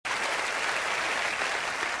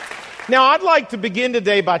Now, I'd like to begin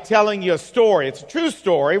today by telling you a story. It's a true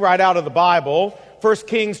story right out of the Bible. 1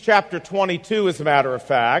 Kings chapter 22, as a matter of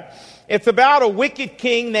fact. It's about a wicked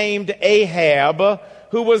king named Ahab,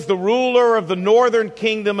 who was the ruler of the northern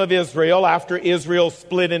kingdom of Israel after Israel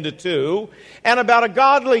split into two, and about a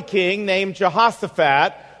godly king named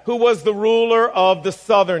Jehoshaphat, who was the ruler of the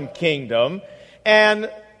southern kingdom.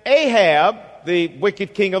 And Ahab, the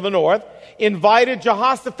wicked king of the north, invited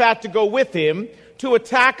Jehoshaphat to go with him to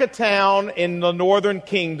attack a town in the northern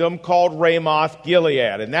kingdom called Ramoth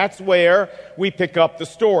Gilead. And that's where we pick up the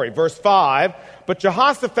story. Verse 5, but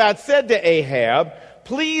Jehoshaphat said to Ahab,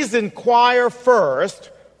 please inquire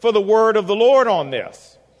first for the word of the Lord on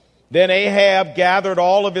this. Then Ahab gathered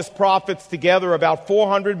all of his prophets together, about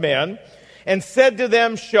 400 men, and said to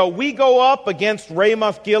them, shall we go up against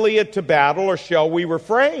Ramoth Gilead to battle, or shall we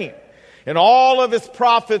refrain? And all of his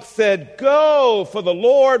prophets said, go, for the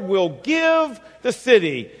Lord will give the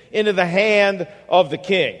city into the hand of the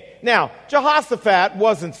king. Now, Jehoshaphat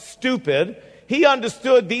wasn't stupid. He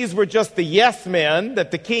understood these were just the yes men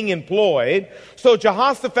that the king employed. So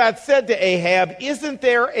Jehoshaphat said to Ahab, isn't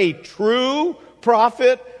there a true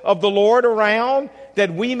prophet of the Lord around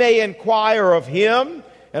that we may inquire of him?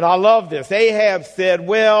 And I love this. Ahab said,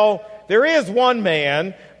 well, there is one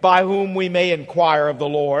man by whom we may inquire of the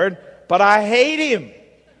Lord, but I hate him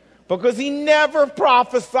because he never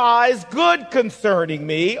prophesies good concerning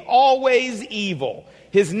me, always evil.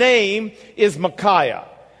 His name is Micaiah.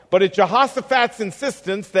 But at Jehoshaphat's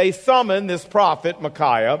insistence, they summoned this prophet,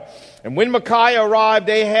 Micaiah. And when Micaiah arrived,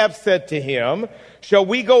 Ahab said to him, shall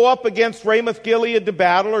we go up against Ramoth Gilead to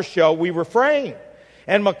battle, or shall we refrain?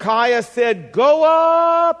 And Micaiah said, go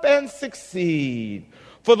up and succeed,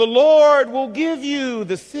 for the Lord will give you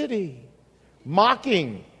the city.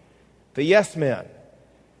 Mocking the yes men,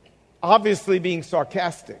 obviously being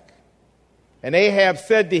sarcastic. And Ahab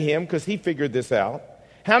said to him, because he figured this out,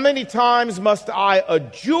 how many times must I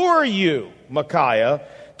adjure you, Micaiah,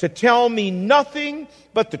 to tell me nothing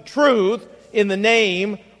but the truth in the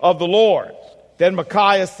name of the Lord? Then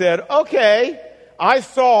Micaiah said, okay, I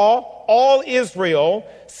saw all Israel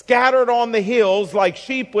scattered on the hills like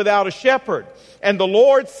sheep without a shepherd. And the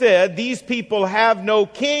Lord said, these people have no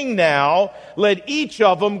king now. Let each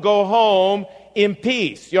of them go home in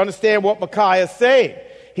peace. You understand what Micaiah is saying?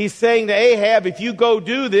 He's saying to Ahab, if you go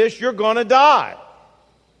do this, you're going to die.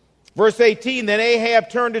 Verse 18, then Ahab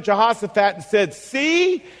turned to Jehoshaphat and said,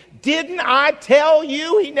 see, didn't I tell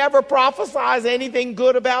you he never prophesies anything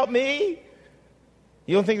good about me?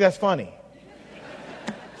 You don't think that's funny?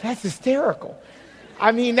 That's hysterical.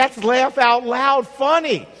 I mean, that's laugh out loud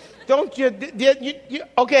funny. Don't you?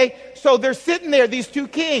 Okay, so they're sitting there, these two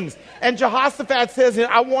kings, and Jehoshaphat says,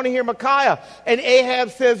 I want to hear Micaiah. And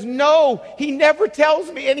Ahab says, no, he never tells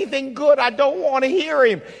me anything good. I don't want to hear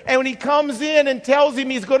him. And when he comes in and tells him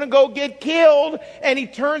he's going to go get killed, and he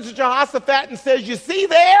turns to Jehoshaphat and says, you see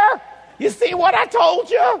there? You see what I told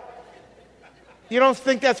you? You don't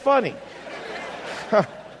think that's funny?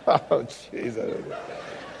 Oh, Jesus.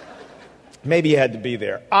 Maybe you had to be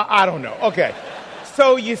there. I don't know. Okay.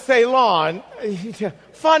 So you say, Lon,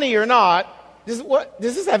 funny or not, does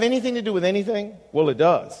this have anything to do with anything? Well, it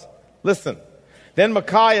does. Listen. Then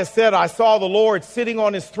Micaiah said, I saw the Lord sitting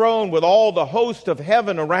on his throne with all the host of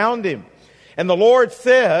heaven around him. And the Lord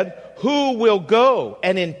said, who will go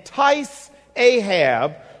and entice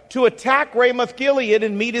Ahab to attack Ramoth Gilead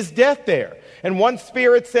and meet his death there? And one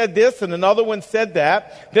spirit said this, and another one said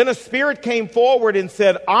that. Then a spirit came forward and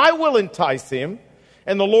said, I will entice him.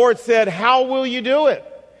 And the Lord said, how will you do it?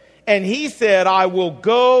 And he said, I will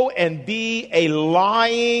go and be a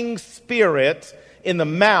lying spirit in the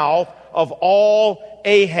mouth of all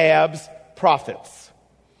Ahab's prophets.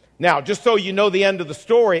 Now, just so you know the end of the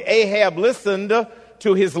story, Ahab listened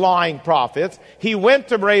to his lying prophets. He went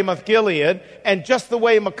to Ramoth Gilead, and just the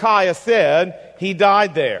way Micaiah said, he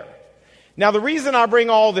died there. Now, the reason I bring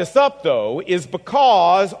all this up, though, is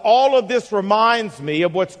because all of this reminds me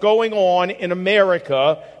of what's going on in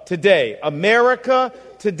America today. America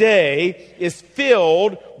today is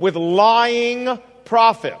filled with lying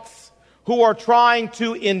prophets who are trying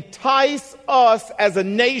to entice us as a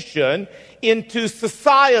nation into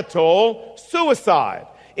societal suicide,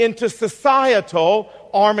 into societal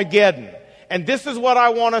Armageddon. And this is what I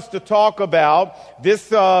want us to talk about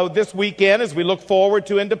this weekend as we look forward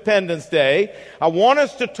to Independence Day. I want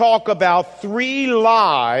us to talk about 3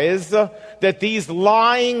 lies that these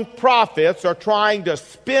lying prophets are trying to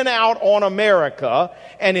spin out on America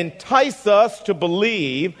and entice us to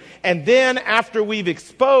believe. And then after we've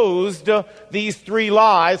exposed these three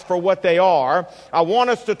lies for what they are, I want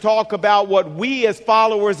us to talk about what we as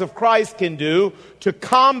followers of Christ can do to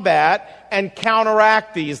combat and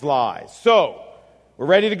counteract these lies. So, we're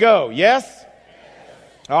ready to go, yes?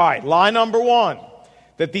 All right, lie number one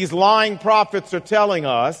that these lying prophets are telling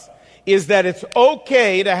us is that it's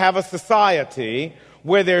okay to have a society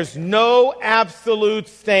where there's no absolute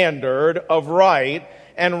standard of right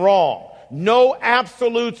and wrong. No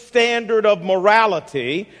absolute standard of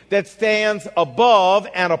morality that stands above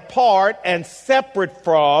and apart and separate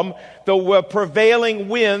from the prevailing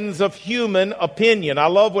winds of human opinion. I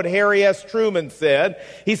love what Harry S. Truman said.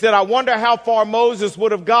 He said, I wonder how far Moses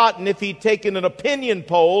would have gotten if he'd taken an opinion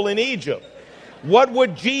poll in Egypt. What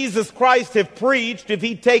would Jesus Christ have preached if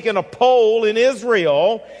he'd taken a poll in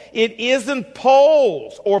Israel? It isn't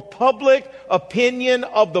polls or public opinion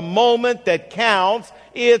of the moment that counts.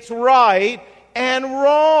 It's right and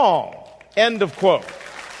wrong. End of quote.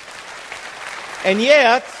 And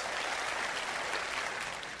yet,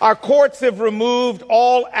 our courts have removed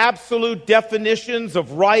all absolute definitions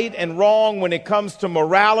of right and wrong when it comes to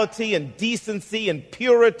morality and decency and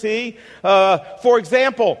purity. For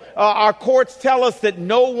example, our courts tell us that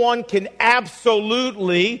no one can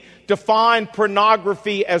absolutely define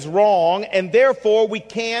pornography as wrong, and therefore we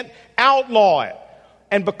can't outlaw it.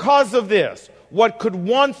 And because of this, what could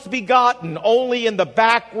once be gotten only in the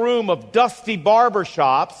back room of dusty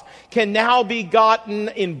barbershops can now be gotten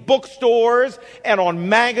in bookstores and on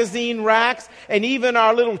magazine racks, and even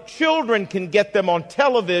our little children can get them on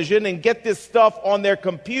television and get this stuff on their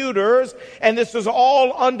computers, and this is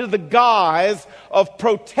all under the guise of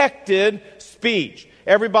protected speech.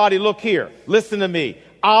 Everybody look here. Listen to me.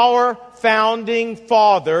 Our founding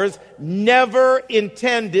fathers never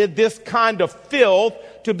intended this kind of filth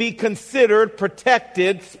to be considered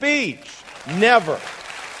protected speech. Never.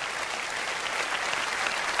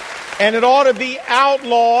 And it ought to be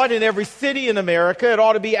outlawed in every city in America. It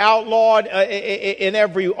ought to be outlawed on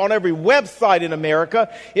every website in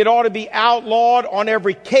America. It ought to be outlawed on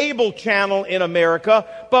every cable channel in America.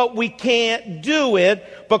 But we can't do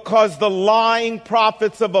it because the lying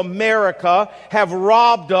prophets of America have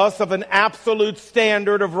robbed us of an absolute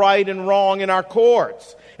standard of right and wrong in our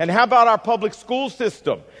courts. And how about our public school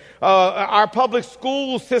system? Our public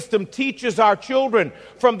school system teaches our children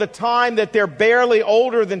from the time that they're barely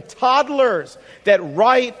older than toddlers that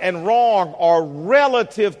right and wrong are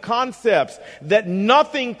relative concepts, that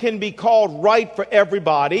nothing can be called right for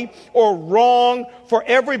everybody or wrong for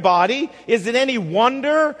everybody. Is it any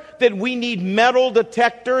wonder that we need metal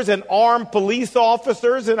detectors and armed police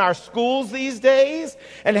officers in our schools these days?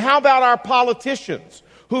 And how about our politicians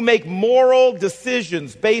who make moral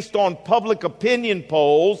decisions based on public opinion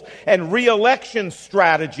polls and re-election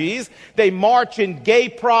strategies? They march in gay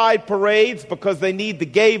pride parades because they need the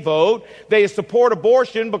gay vote. They support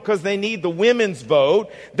abortion because they need the women's vote.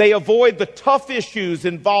 They avoid the tough issues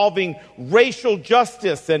involving racial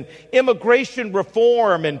justice and immigration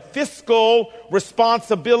reform and fiscal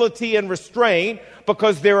responsibility and restraint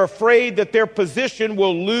because they're afraid that their position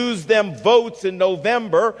will lose them votes in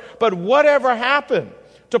November. But whatever happened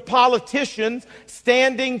to politicians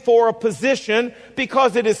standing for a position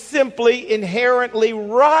because it is simply inherently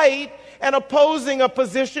right and opposing a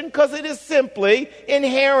position because it is simply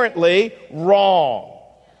inherently wrong?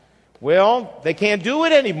 Well, they can't do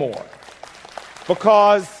it anymore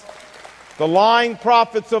because the lying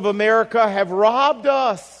prophets of America have robbed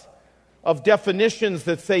us of definitions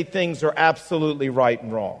that say things are absolutely right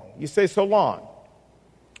and wrong. You say, so Lon,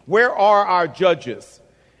 where are our judges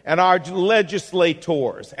and our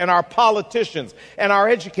legislators and our politicians and our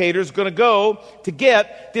educators going to go to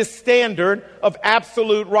get this standard of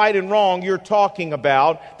absolute right and wrong you're talking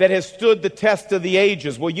about that has stood the test of the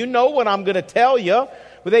ages? Well, you know what I'm going to tell you.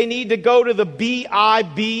 They need to go to the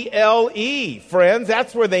Bible, friends.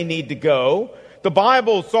 That's where they need to go. The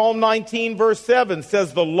Bible, Psalm 19, verse 7,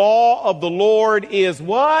 says the law of the Lord is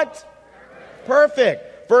what?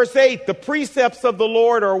 Perfect. Verse 8, the precepts of the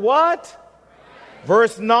Lord are what?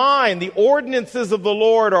 Verse 9, the ordinances of the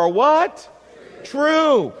Lord are what?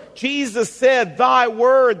 True. Jesus said, thy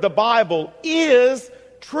word, the Bible, is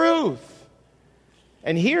truth.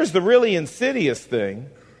 And here's the really insidious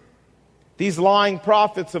thing. These lying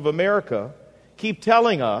prophets of America keep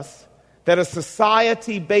telling us that a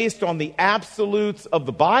society based on the absolutes of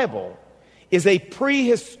the Bible is a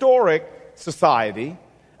prehistoric society,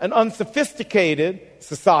 an unsophisticated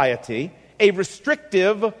society, a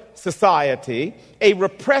restrictive society, a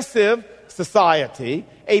repressive society,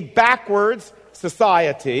 a backwards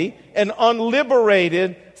society, an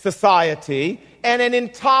unliberated society, and an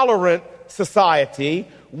intolerant society,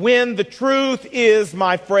 when the truth is,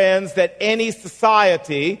 my friends, that any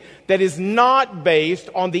society that is not based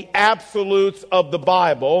on the absolutes of the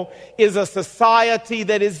Bible is a society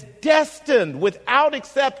that is destined, without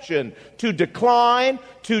exception, to decline,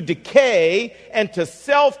 to decay, and to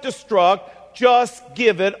self-destruct. Just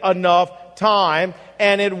give it enough time,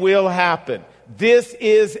 and it will happen. This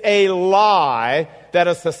is a lie that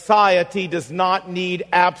a society does not need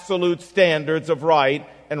absolute standards of right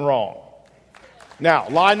and wrong. Now,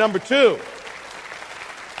 lie number two.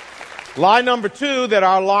 Lie number two that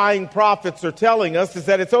our lying prophets are telling us is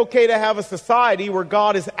that it's okay to have a society where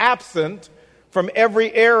God is absent from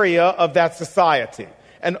every area of that society.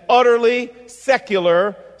 An utterly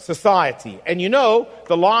secular society. And you know,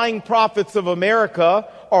 the lying prophets of America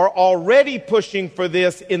are already pushing for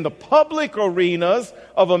this in the public arenas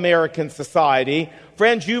of American society.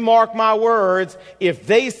 Friends, you mark my words, if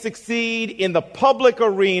they succeed in the public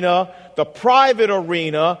arena, the private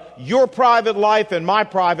arena, your private life and my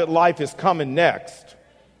private life is coming next.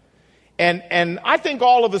 And I think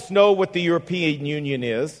all of us know what the European Union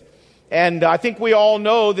is. And I think we all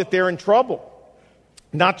know that they're in trouble.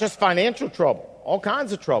 Not just financial trouble, all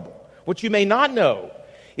kinds of trouble. What you may not know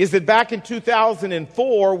is that back in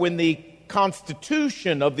 2004, when the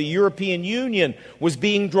Constitution of the European Union was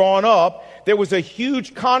being drawn up, there was a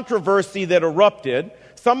huge controversy that erupted.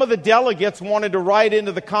 Some of the delegates wanted to write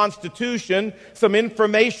into the Constitution some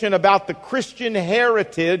information about the Christian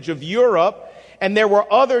heritage of Europe, and there were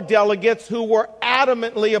other delegates who were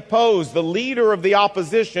adamantly opposed. The leader of the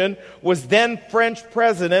opposition was then French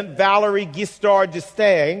President Valéry Giscard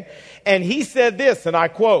d'Estaing, and he said this, and I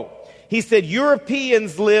quote, he said,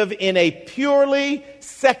 "Europeans live in a purely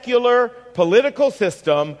secular political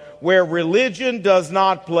system where religion does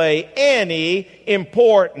not play any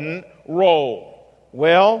important role."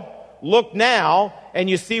 Well, look now, and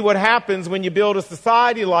you see what happens when you build a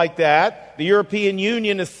society like that. The European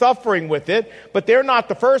Union is suffering with it, but they're not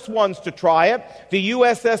the first ones to try it. The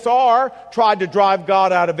USSR tried to drive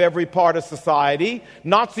God out of every part of society.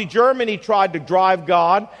 Nazi Germany tried to drive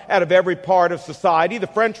God out of every part of society. The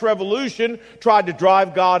French Revolution tried to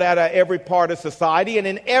drive God out of every part of society, and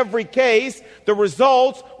in every case, the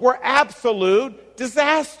results were absolute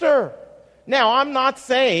disaster. Now, I'm not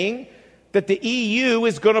saying that the EU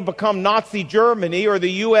is going to become Nazi Germany or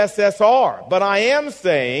the USSR. But I am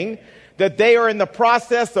saying that they are in the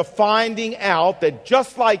process of finding out that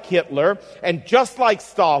just like Hitler and just like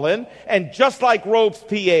Stalin and just like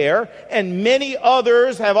Robespierre and many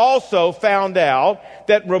others have also found out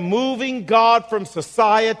that removing God from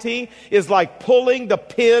society is like pulling the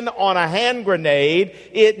pin on a hand grenade.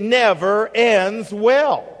 It never ends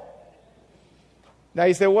well. Now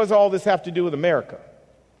you say, what does all this have to do with America?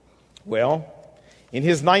 Well, in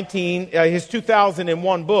his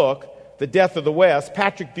 2001 book, The Death of the West,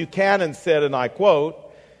 Patrick Buchanan said, and I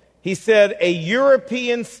quote, he said, "A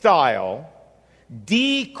European-style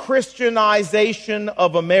de-Christianization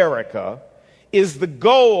of America is the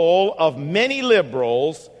goal of many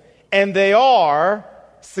liberals, and they are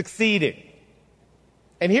succeeding."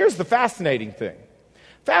 And here's the fascinating thing.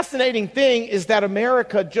 Fascinating thing is that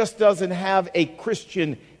America just doesn't have a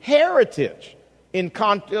Christian heritage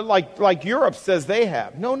like Europe says they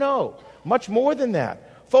have. No, much more than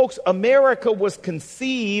that. Folks, America was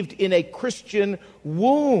conceived in a Christian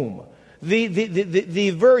womb. The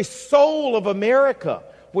very soul of America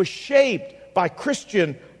was shaped by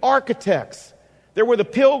Christian architects. There were the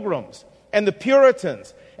Pilgrims and the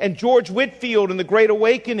Puritans and George Whitefield and the Great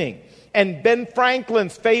Awakening and Ben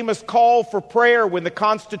Franklin's famous call for prayer when the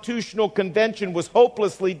Constitutional Convention was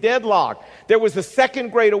hopelessly deadlocked. There was the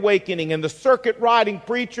Second Great Awakening and the circuit-riding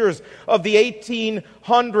preachers of the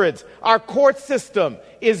 1800s. Our court system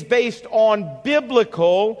is based on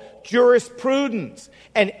biblical jurisprudence.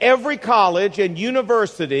 And every college and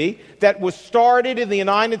university that was started in the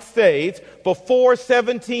United States before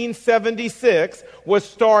 1776 was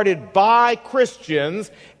started by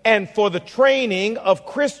Christians and for the training of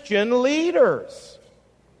Christian leaders.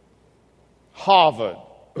 Harvard,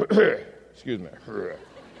 excuse me,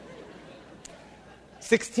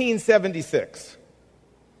 1676.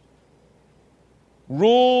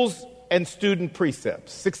 Rules and Student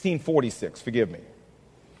Precepts, 1646, forgive me.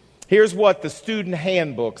 Here's what the student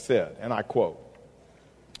handbook said, and I quote,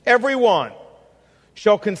 "Everyone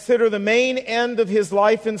shall consider the main end of his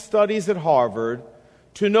life and studies at Harvard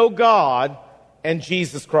to know God and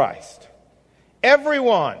Jesus Christ.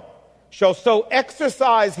 Everyone shall so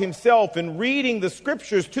exercise himself in reading the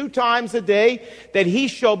Scriptures 2 times a day that he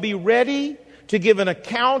shall be ready to give an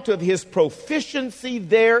account of his proficiency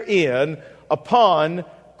therein upon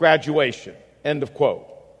graduation. End of quote.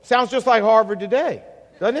 Sounds just like Harvard today,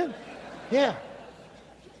 doesn't it? Yeah.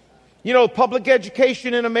 You know, public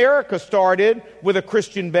education in America started with a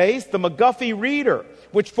Christian base. The McGuffey Reader,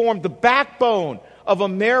 which formed the backbone of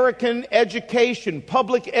American education,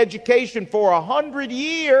 public education for 100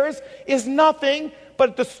 years, is nothing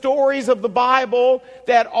but the stories of the Bible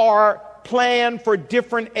that are planned for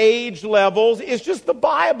different age levels. It's just the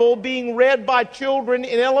Bible being read by children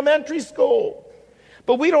in elementary school.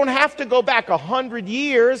 But we don't have to go back 100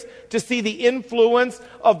 years to see the influence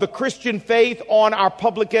of the Christian faith on our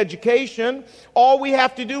public education. All we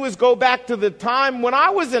have to do is go back to the time when I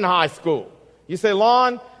was in high school. You say,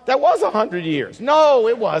 Lon, that was 100 years. No,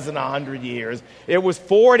 it wasn't 100 years. It was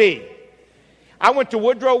 40. I went to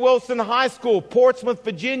Woodrow Wilson High School, Portsmouth,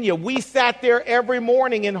 Virginia. We sat there every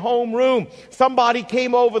morning in homeroom. Somebody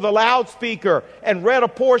came over the loudspeaker and read a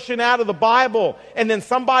portion out of the Bible. And then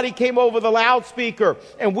somebody came over the loudspeaker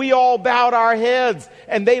and we all bowed our heads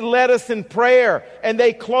and they led us in prayer and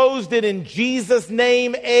they closed it in Jesus'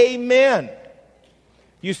 name, amen.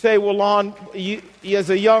 You say, well, Lon, as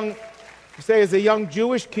a young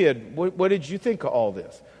Jewish kid, what did you think of all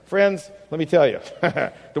this? Friends, let me tell you,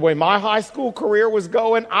 the way my high school career was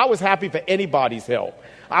going, I was happy for anybody's help.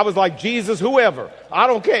 I was like, Jesus, whoever, I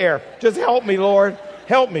don't care. Just help me, Lord.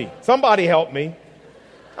 Help me. Somebody help me.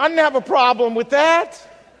 I didn't have a problem with that.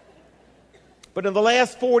 But in the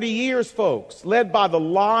last 40 years, folks, led by the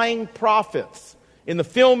lying prophets in the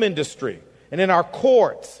film industry and in our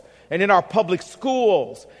courts and in our public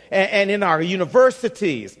schools and in our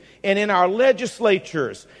universities and in our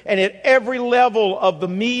legislatures and at every level of the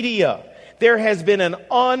media, there has been an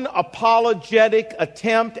unapologetic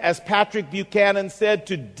attempt, as Patrick Buchanan said,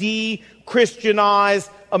 to de-Christianize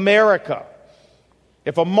America.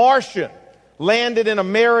 If a Martian landed in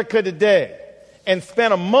America today and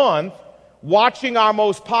spent a month watching our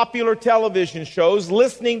most popular television shows,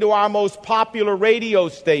 listening to our most popular radio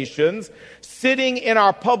stations, sitting in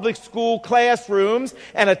our public school classrooms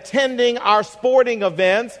and attending our sporting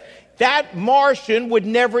events, that Martian would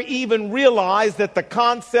never even realize that the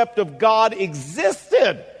concept of God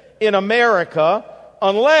existed in America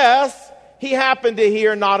unless he happened to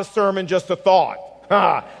hear not a sermon, just a thought.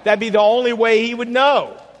 That'd be the only way he would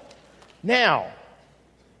know. Now,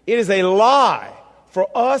 it is a lie for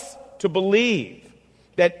us to believe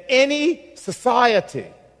that any society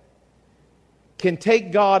can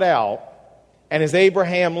take God out and, as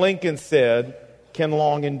Abraham Lincoln said, can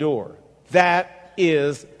long endure. That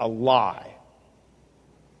is a lie.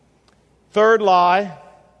 Third lie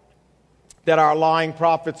that our lying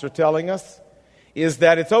prophets are telling us is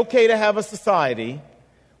that it's okay to have a society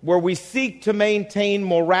where we seek to maintain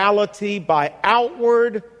morality by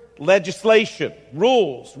outward legislation,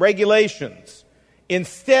 rules, regulations,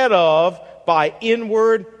 instead of by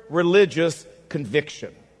inward religious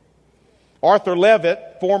conviction. Arthur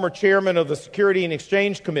Levitt, former chairman of the Security and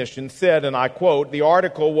Exchange Commission, said, and I quote, the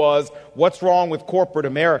article was, "What's Wrong with Corporate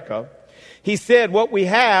America?" He said, what we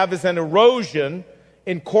have is an erosion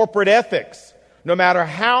in corporate ethics. No matter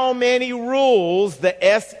how many rules the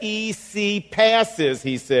SEC passes,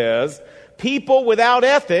 he says, people without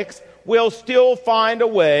ethics will still find a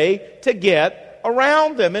way to get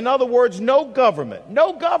around them. In other words, no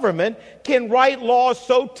government can write laws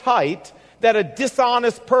so tight that a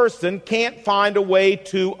dishonest person can't find a way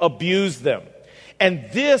to abuse them. And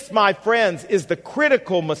this, my friends, is the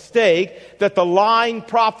critical mistake that the lying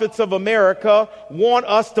prophets of America want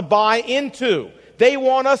us to buy into. They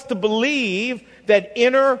want us to believe that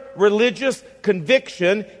inner religious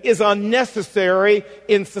conviction is unnecessary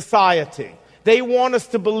in society. They want us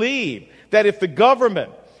to believe that if the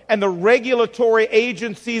government and the regulatory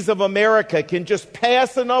agencies of America can just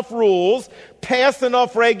pass enough rules, pass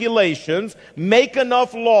enough regulations, make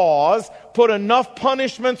enough laws, put enough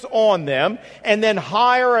punishments on them, and then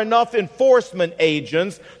hire enough enforcement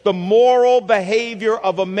agents, the moral behavior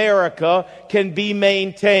of America can be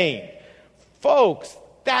maintained. Folks,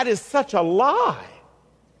 that is such a lie.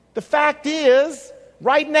 The fact is,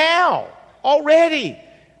 right now, already,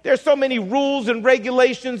 there's so many rules and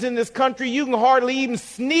regulations in this country, you can hardly even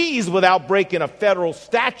sneeze without breaking a federal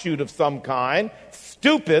statute of some kind.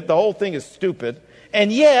 Stupid. The whole thing is stupid.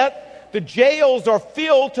 And yet, The jails are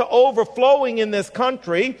filled to overflowing in this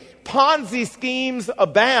country. Ponzi schemes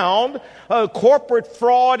abound. Corporate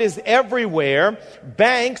fraud is everywhere.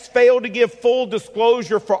 Banks fail to give full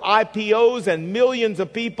disclosure for IPOs, and millions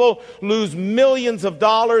of people lose millions of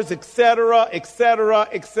dollars, etc., etc.,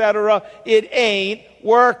 etc. It ain't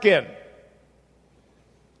working.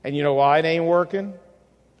 And you know why it ain't working?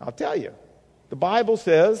 I'll tell you. The Bible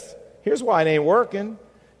says, here's why it ain't working.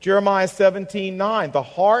 Jeremiah 17:9, the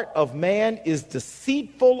heart of man is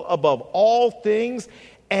deceitful above all things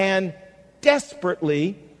and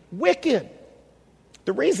desperately wicked.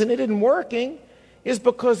 The reason it isn't working is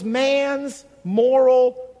because man's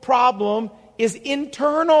moral problem is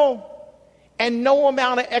internal. And no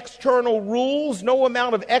amount of external rules, no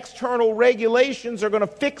amount of external regulations are going to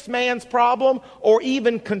fix man's problem or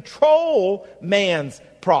even control man's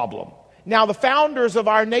problem. Now, the founders of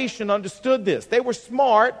our nation understood this. They were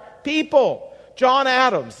smart people. John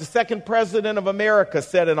Adams, the second president of America,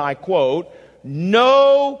 said, and I quote,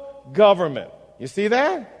 "No government," you see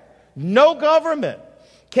that? "No government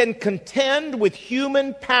can contend with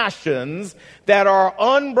human passions that are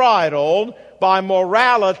unbridled by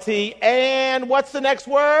morality and," what's the next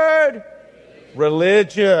word?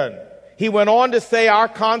 Religion. He went on to say our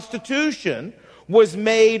Constitution was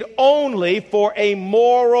made only for a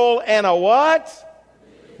moral and a what?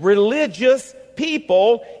 Religious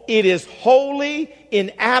people. It is wholly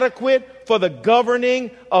inadequate for the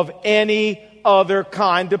governing of any other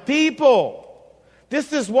kind of people.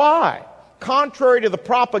 This is why, contrary to the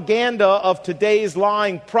propaganda of today's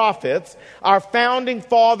lying prophets, our founding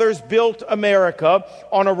fathers built America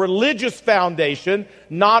on a religious foundation,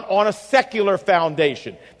 not on a secular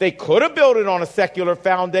foundation. They could have built it on a secular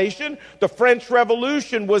foundation. The French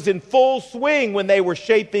Revolution was in full swing when they were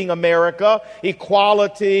shaping America.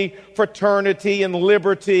 Equality, fraternity, and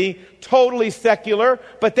liberty, totally secular,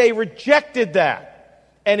 but they rejected that.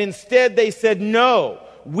 And instead they said, no,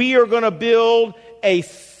 we are going to build a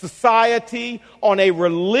society on a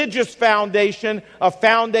religious foundation, a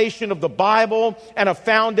foundation of the Bible, and a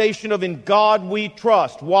foundation of "in God we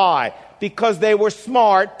trust." Why? Because they were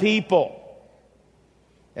smart people.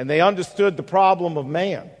 And they understood the problem of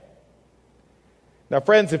man. Now,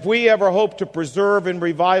 friends, if we ever hope to preserve and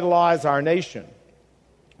revitalize our nation,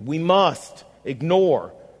 we must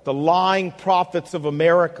ignore the lying prophets of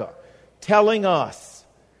America telling us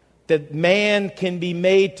that man can be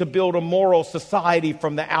made to build a moral society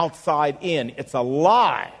from the outside in. It's a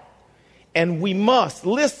lie. And we must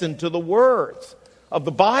listen to the words of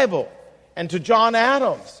the Bible and to John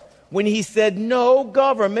Adams when he said no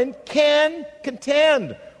government can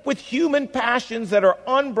contend with human passions that are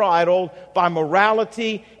unbridled by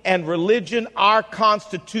morality and religion. Our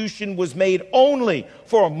Constitution was made only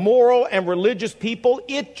for a moral and religious people.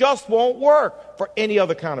 It just won't work for any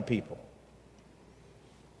other kind of people.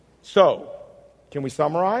 So, can we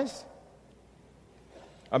summarize?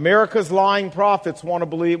 America's lying prophets want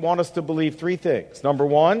us to believe three things. Number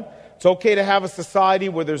one, it's okay to have a society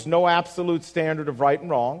where there's no absolute standard of right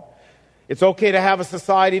and wrong. It's okay to have a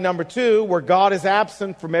society, number two, where God is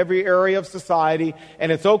absent from every area of society.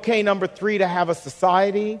 And it's okay, number three, to have a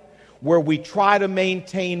society where we try to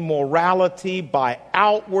maintain morality by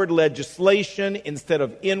outward legislation instead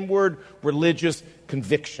of inward religious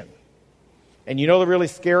conviction. And you know the really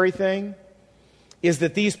scary thing is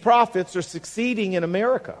that these prophets are succeeding in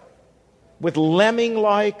America with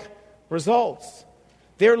lemming-like results.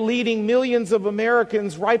 They're leading millions of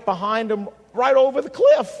Americans right behind them, right over the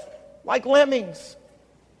cliff, like lemmings.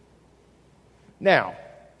 Now,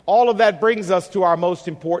 all of that brings us to our most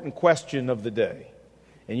important question of the day.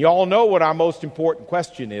 And you all know what our most important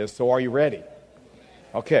question is, so are you ready?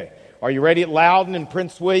 Okay. Are you ready at Loudon and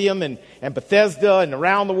Prince William and Bethesda and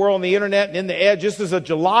around the world on the internet and in the air? Just as a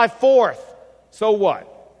July 4th. So what?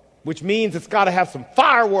 Which means it's got to have some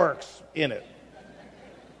fireworks in it.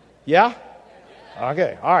 Yeah?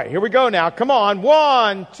 Okay. All right. Here we go now. Come on.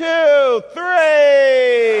 1, 2, 3.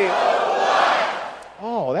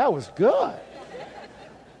 Oh, that was good.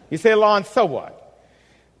 You say, Lon, so what?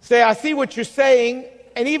 Say, I see what you're saying,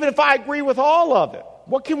 and even if I agree with all of it,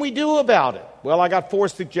 what can we do about it? Well, I got 4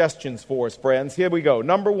 suggestions for us, friends. Here we go.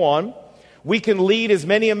 Number 1, we can lead as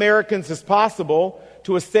many Americans as possible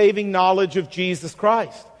to a saving knowledge of Jesus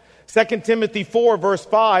Christ. 2 Timothy 4, verse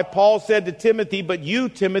 5, Paul said to Timothy, "But you,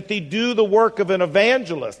 Timothy, do the work of an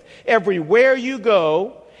evangelist. Everywhere you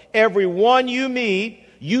go, everyone you meet,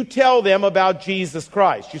 you tell them about Jesus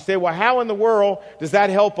Christ." You say, well, how in the world does that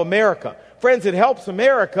help America? Friends, it helps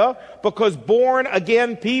America because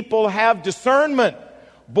born-again people have discernment.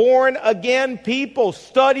 Born again people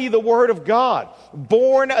study the Word of God.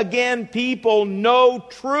 Born again people know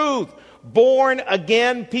truth. Born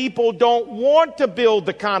again people don't want to build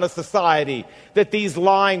the kind of society that these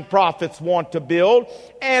lying prophets want to build,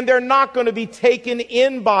 and they're not going to be taken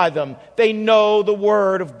in by them. They know the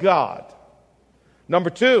Word of God.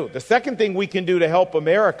 Number two, the second thing we can do to help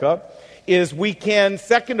America is we can,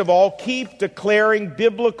 second of all, keep declaring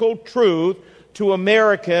biblical truth to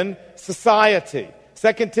American society.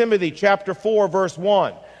 2 Timothy chapter 4, verse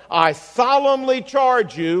 1. I solemnly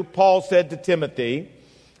charge you, Paul said to Timothy,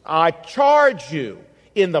 I charge you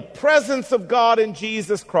in the presence of God and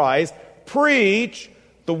Jesus Christ, preach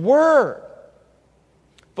the Word.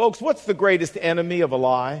 Folks, what's the greatest enemy of a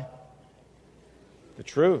lie? The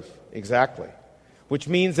truth, exactly. Which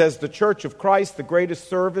means as the Church of Christ, the greatest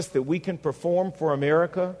service that we can perform for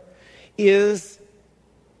America is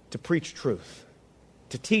to preach truth,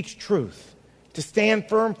 to teach truth, to stand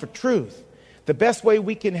firm for truth. The best way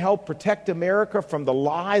we can help protect America from the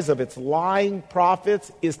lies of its lying prophets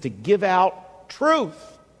is to give out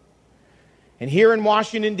truth. And here in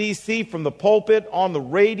Washington, D.C., from the pulpit, on the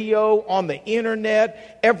radio, on the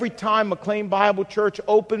internet, every time McLean Bible Church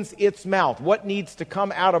opens its mouth, what needs to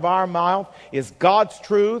come out of our mouth is God's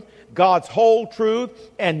truth, God's whole truth,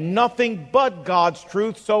 and nothing but God's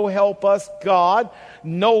truth, so help us God.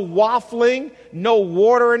 No waffling, no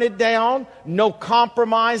watering it down, no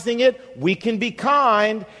compromising it. We can be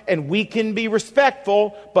kind and we can be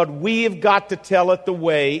respectful, but we have got to tell it the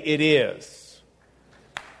way it is.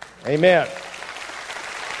 Amen.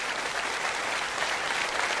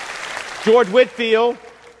 George Whitefield,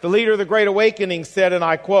 the leader of the Great Awakening, said, and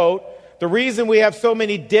I quote, "The reason we have so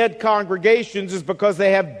many dead congregations is because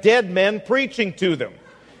they have dead men preaching to them.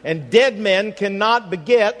 And dead men cannot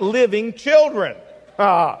beget living children."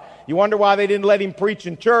 You wonder why they didn't let him preach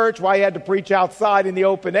in church, why he had to preach outside in the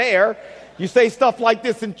open air. You say stuff like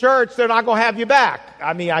this in church, they're not going to have you back.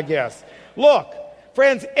 I guess. Look,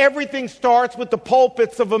 friends, everything starts with the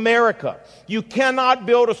pulpits of America. You cannot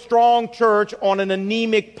build a strong church on an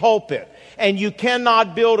anemic pulpit. And you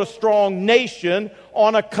cannot build a strong nation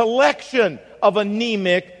on a collection of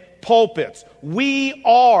anemic pulpits. We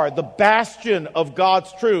are the bastion of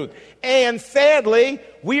God's truth. And sadly,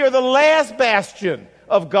 we are the last bastion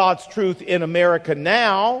of God's truth in America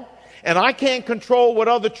now. And I can't control what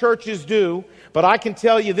other churches do, but I can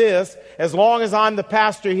tell you this, as long as I'm the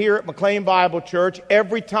pastor here at McLean Bible Church,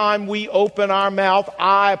 every time we open our mouth,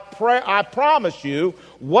 I promise you,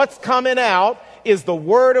 what's coming out is the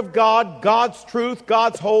Word of God, God's truth,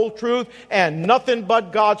 God's whole truth, and nothing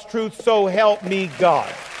but God's truth, so help me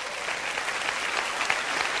God.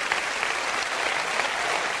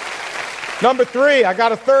 Number three, I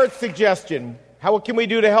got a third suggestion. What can we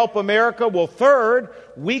do to help America? Well, third,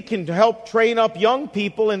 we can help train up young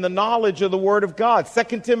people in the knowledge of the Word of God.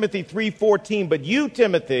 2 Timothy 3:14, but you,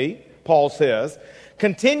 Timothy, Paul says,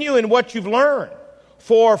 continue in what you've learned,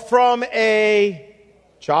 for from a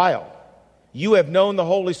child you have known the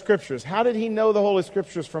Holy Scriptures. How did he know the Holy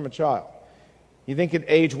Scriptures from a child? You think at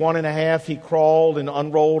age 1.5 he crawled and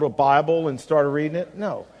unrolled a Bible and started reading it?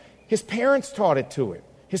 No. His parents taught it to him.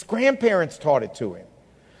 His grandparents taught it to him.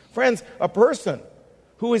 Friends, a person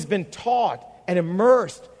who has been taught and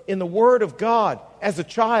immersed in the Word of God as a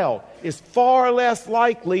child is far less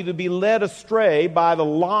likely to be led astray by the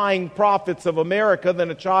lying prophets of America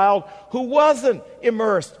than a child who wasn't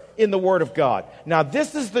immersed in the Word of God. Now,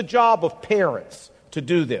 this is the job of parents to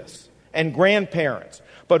do this, and grandparents.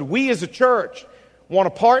 But we as a church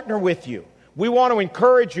want to partner with you. We want to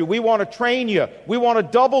encourage you. We want to train you. We want to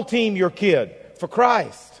double team your kid for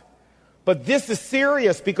Christ. But this is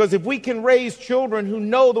serious, because if we can raise children who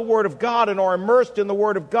know the Word of God and are immersed in the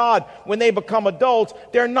Word of God when they become adults,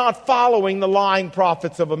 they're not following the lying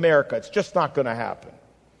prophets of America. It's just not going to happen.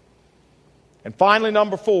 And finally,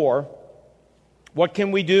 number four, what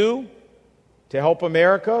can we do to help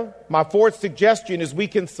America? My fourth suggestion is we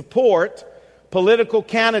can support political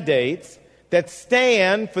candidates that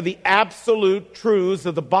stand for the absolute truths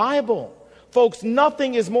of the Bible. Folks,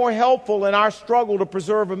 nothing is more helpful in our struggle to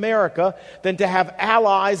preserve America than to have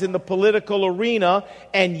allies in the political arena,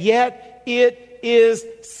 and yet it is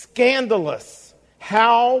scandalous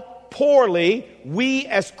how poorly we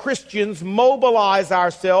as Christians mobilize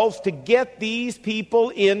ourselves to get these people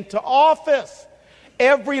into office.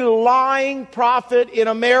 Every lying prophet in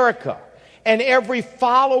America and every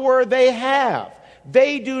follower they have,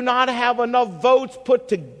 they do not have enough votes put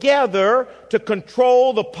together to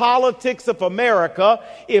control the politics of America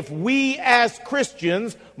if we as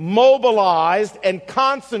Christians mobilized and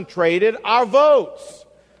concentrated our votes.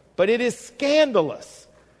 But it is scandalous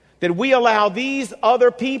that we allow these other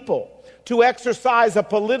people to exercise a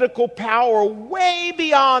political power way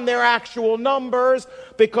beyond their actual numbers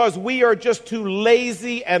because we are just too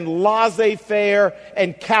lazy and laissez-faire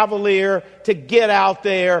and cavalier to get out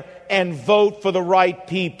there and vote for the right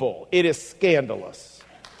people. It is scandalous.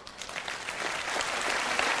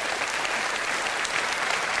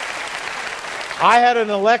 I had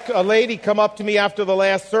a lady come up to me after the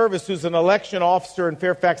last service who's an election officer in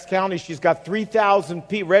Fairfax County. She's got 3,000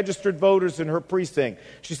 registered voters in her precinct.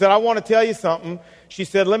 She said, I want to tell you something. She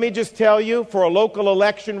said, let me just tell you, for a local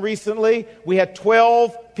election recently, we had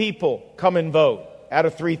 12 people come and vote out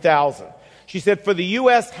of 3,000. She said, for the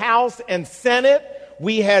U.S. House and Senate,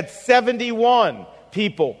 we had 71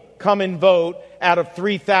 people come and vote out of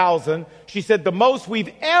 3,000. She said the most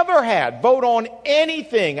we've ever had vote on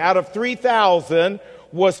anything out of 3,000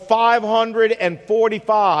 was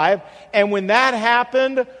 545. And when that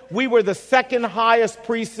happened, we were the second highest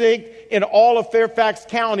precinct in all of Fairfax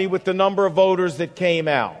County with the number of voters that came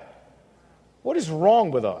out. What is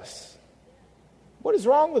wrong with us? What is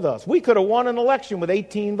wrong with us? We could have won an election with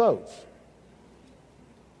 18 votes.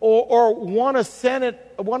 Or won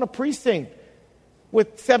a precinct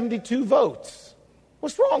with 72 votes.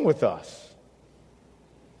 What's wrong with us?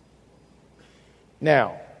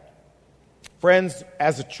 Now, friends,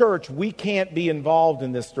 as a church, we can't be involved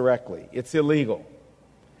in this directly. It's illegal.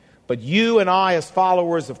 But you and I, as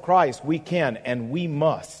followers of Christ, we can and we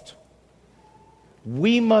must.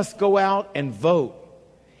 We must go out and vote.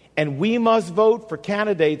 And we must vote for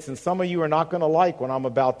candidates, and some of you are not going to like what I'm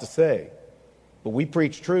about to say. But we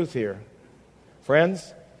preach truth here.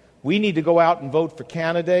 Friends, we need to go out and vote for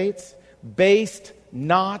candidates based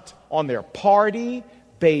not on their party,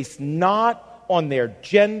 based not on their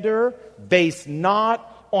gender, based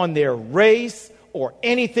not on their race or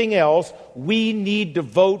anything else. We need to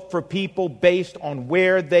vote for people based on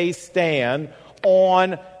where they stand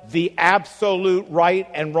on the absolute right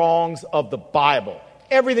and wrongs of the Bible.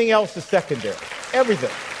 Everything else is secondary. Everything.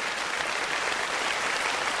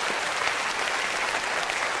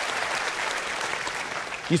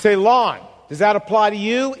 You say, Lon, does that apply to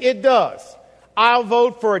you? It does. I'll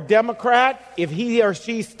vote for a Democrat if he or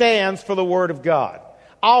she stands for the Word of God.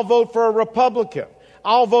 I'll vote for a Republican.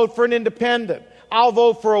 I'll vote for an independent. I'll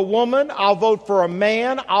vote for a woman. I'll vote for a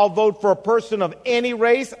man. I'll vote for a person of any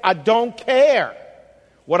race. I don't care.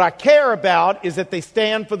 What I care about is that they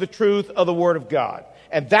stand for the truth of the Word of God.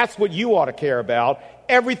 And that's what you ought to care about.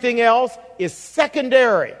 Everything else is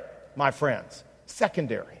secondary, my friends.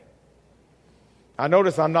 Secondary. I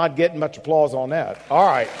notice I'm not getting much applause on that. All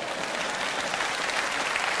right.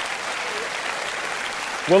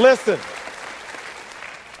 Well, listen.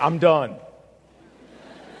 I'm done.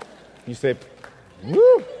 You say,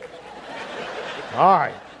 woo. All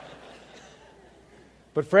right.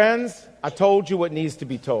 But friends, I told you what needs to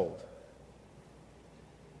be told.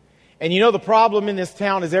 And you know the problem in this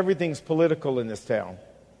town is everything's political in this town.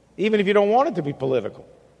 Even if you don't want it to be political,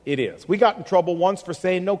 it is. We got in trouble once for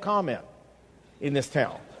saying no comment in this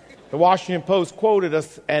town. The Washington Post quoted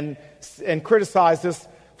us and criticized us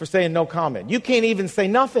for saying no comment. You can't even say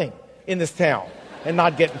nothing in this town and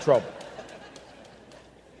not get in trouble.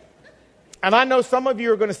 And I know some of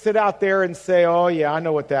you are going to sit out there and say, oh yeah, I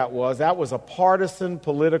know what that was. That was a partisan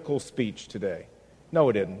political speech today. No,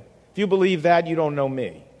 it didn't. If you believe that, you don't know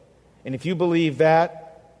me. And if you believe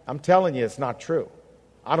that, I'm telling you it's not true.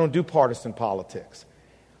 I don't do partisan politics.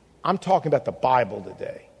 I'm talking about the Bible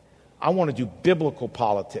today. I want to do biblical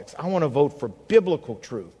politics. I want to vote for biblical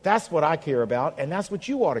truth. That's what I care about, and that's what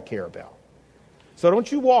you ought to care about. So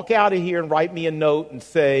don't you walk out of here and write me a note and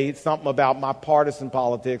say something about my partisan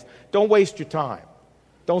politics. Don't waste your time.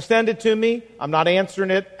 Don't send it to me. I'm not answering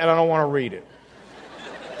it, and I don't want to read it.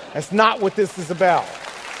 That's not what this is about.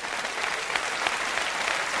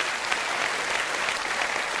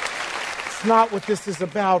 It's not what this is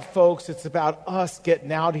about, folks. It's about us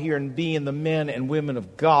getting out here and being the men and women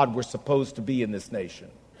of God we're supposed to be in this nation.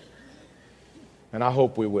 And I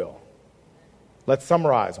hope we will. Let's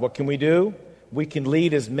summarize. What can we do? We can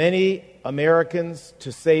lead as many Americans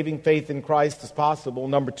to saving faith in Christ as possible.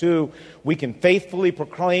 Number 2, we can faithfully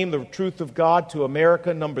proclaim the truth of God to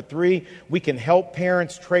America. Number 3, we can help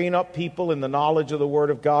parents train up people in the knowledge of the Word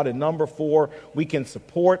of God. And number 4, we can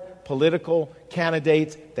support political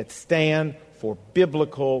candidates that stand for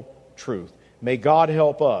biblical truth. May God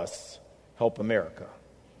help us help America.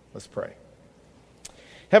 Let's pray.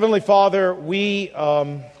 Heavenly Father, we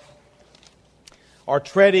are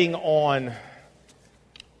treading on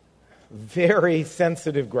very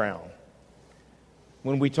sensitive ground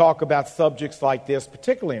when we talk about subjects like this,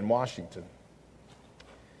 particularly in Washington.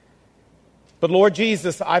 But Lord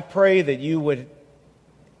Jesus, I pray that you would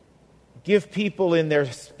give people in their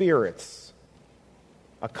spirits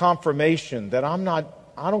a confirmation that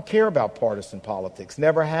I don't care about partisan politics.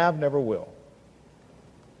 Never have, never will.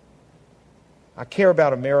 I care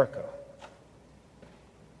about America.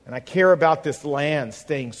 And I care about this land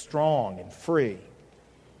staying strong and free.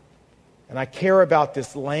 And I care about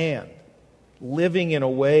this land living in a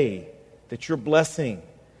way that your blessing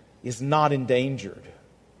is not endangered.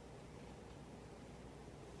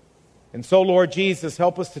 And so, Lord Jesus,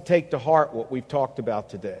 help us to take to heart what we've talked about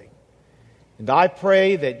today. And I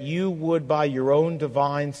pray that you would, by your own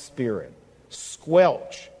divine Spirit,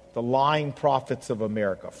 squelch the lying prophets of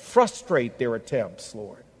America. Frustrate their attempts,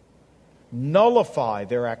 Lord. Nullify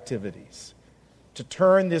their activities to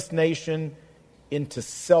turn this nation into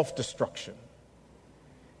self-destruction.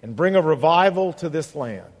 And bring a revival to this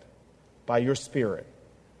land by your Spirit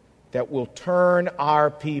that will turn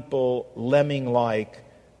our people lemming-like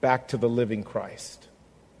back to the living Christ.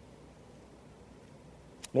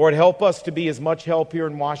 Lord, help us to be as much help here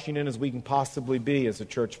in Washington as we can possibly be as a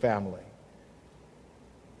church family.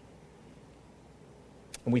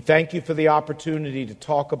 And we thank you for the opportunity to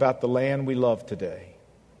talk about the land we love today.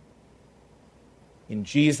 In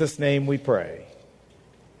Jesus' name we pray.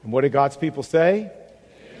 And what did God's people say?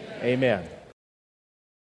 Amen. Amen.